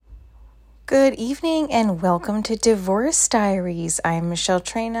Good evening and welcome to Divorce Diaries. I'm Michelle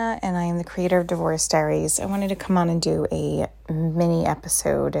Trina and I am the creator of Divorce Diaries. I wanted to come on and do a mini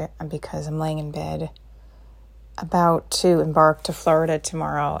episode because I'm laying in bed about to embark to Florida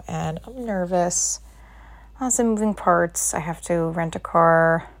tomorrow and I'm nervous. Lots of moving parts. I have to rent a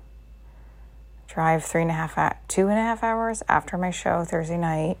car, drive 2.5 hours after my show Thursday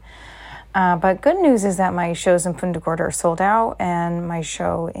night. But good news is that my shows in Punta Gorda are sold out, and my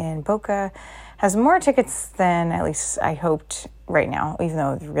show in Boca has more tickets than at least I hoped right now, even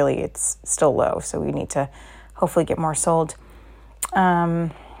though really it's still low, so we need to hopefully get more sold.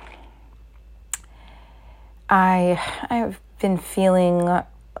 I've been feeling a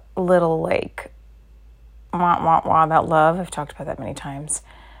little like wah about love. I've talked about that many times.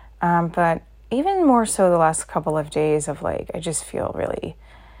 But even more so the last couple of days of I just feel really...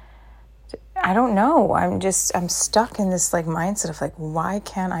 I don't know. I'm stuck in this mindset of why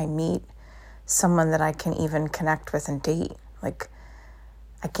can't I meet someone that I can even connect with and date? I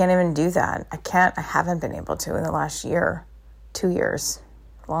can't even do that. I haven't been able to in the last year, 2 years,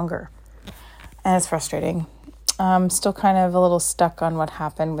 longer. And it's frustrating. I'm still kind of a little stuck on what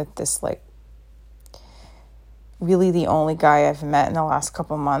happened with this, really the only guy I've met in the last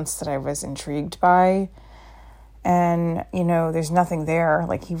couple months that I was intrigued by. And, there's nothing there.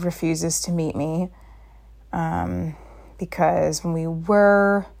 He refuses to meet me because when we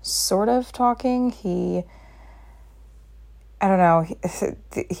were sort of talking, he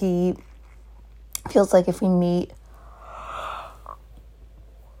feels like if we meet,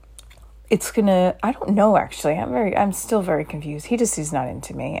 it's gonna, I don't know, actually. I'm still very confused. He's not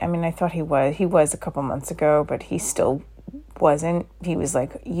into me. I mean, I thought he was a couple months ago, but he still wasn't. He was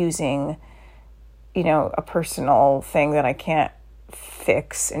using... a personal thing that I can't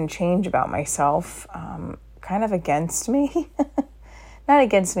fix and change about myself, kind of against me. Not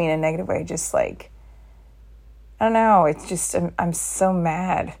against me in a negative way, just I don't know, it's just, I'm so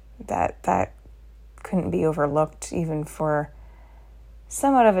mad that couldn't be overlooked even for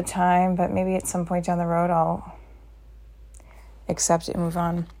somewhat of a time, but maybe at some point down the road I'll accept it and move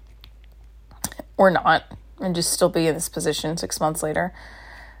on. Or not, and just still be in this position 6 months later.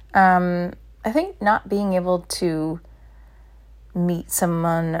 I think not being able to meet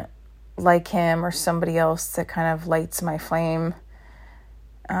someone like him or somebody else that kind of lights my flame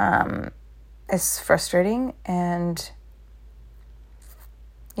is frustrating. And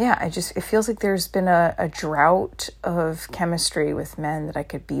yeah, it feels like there's been a drought of chemistry with men that I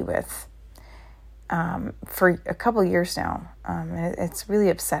could be with for a couple years now. And it's really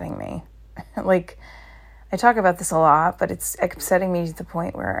upsetting me. I talk about this a lot, but it's upsetting me to the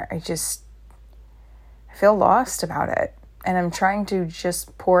point where I feel lost about it. And I'm trying to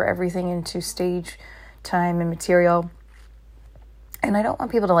just pour everything into stage, time, and material. And I don't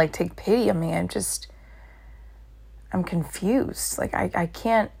want people to take pity on me. I'm confused. I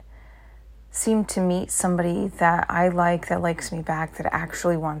can't seem to meet somebody that I like, that likes me back, that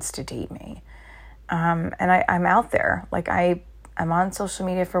actually wants to date me. And I'm out there. I'm on social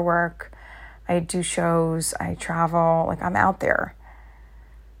media for work. I do shows. I travel. I'm out there.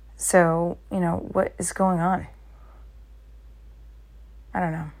 So, what is going on? I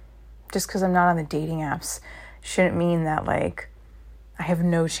don't know. Just because I'm not on the dating apps shouldn't mean that, I have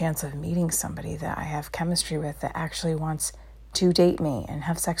no chance of meeting somebody that I have chemistry with that actually wants to date me and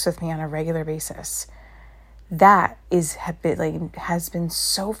have sex with me on a regular basis. That has been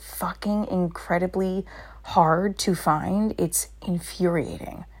so fucking incredibly hard to find. It's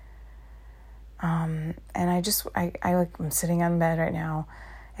infuriating. And I'm sitting on bed right now.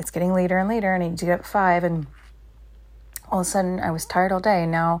 It's getting later and later, and I need to get up at 5, and all of a sudden I was tired all day,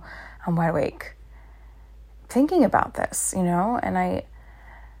 and now I'm wide awake thinking about this, and I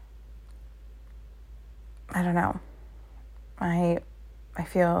don't know. I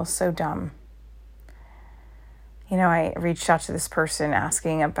feel so dumb. I reached out to this person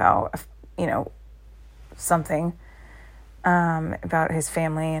asking about, something about his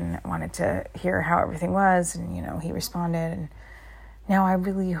family, and wanted to hear how everything was, and, he responded, and now I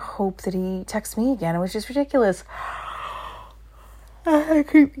really hope that he texts me again, which is ridiculous. I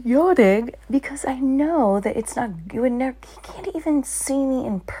keep yawning because I know that it's not, he can't even see me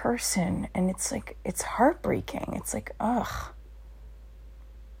in person. And it's heartbreaking. It's ugh.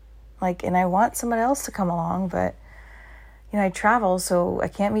 And I want somebody else to come along, but, I travel, so I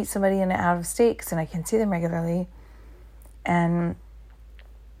can't meet somebody in out of state because then I can see them regularly. And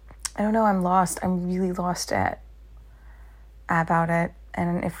I don't know, I'm lost. I'm really lost about it.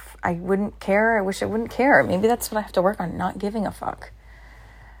 And if I wouldn't care, I wish I wouldn't care. Maybe that's what I have to work on, not giving a fuck,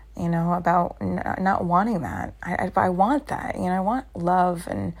 about not wanting that. I want that. I want love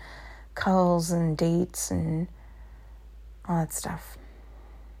and cuddles and dates and all that stuff.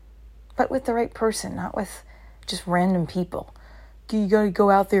 But with the right person, not with just random people. You gotta go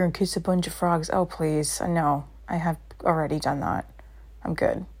out there and kiss a bunch of frogs. Oh, please. No, I have already done that. I'm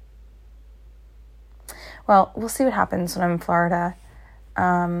good. Well, we'll see what happens when I'm in Florida.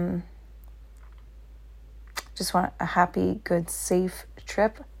 Just want a happy, good, safe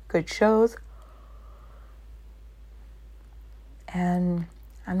trip, good shows. And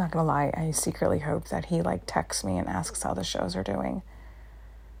I'm not going to lie, I secretly hope that he texts me and asks how the shows are doing.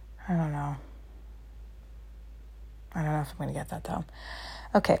 I don't know. I don't know if I'm going to get that though.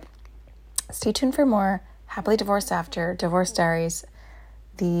 Okay. Stay tuned for more Happily Divorced After, Divorce Diaries,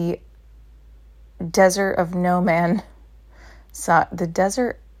 the desert of no man. So the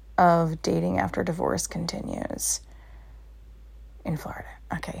desert of dating after divorce continues in Florida.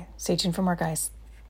 Okay. Stay tuned for more, guys.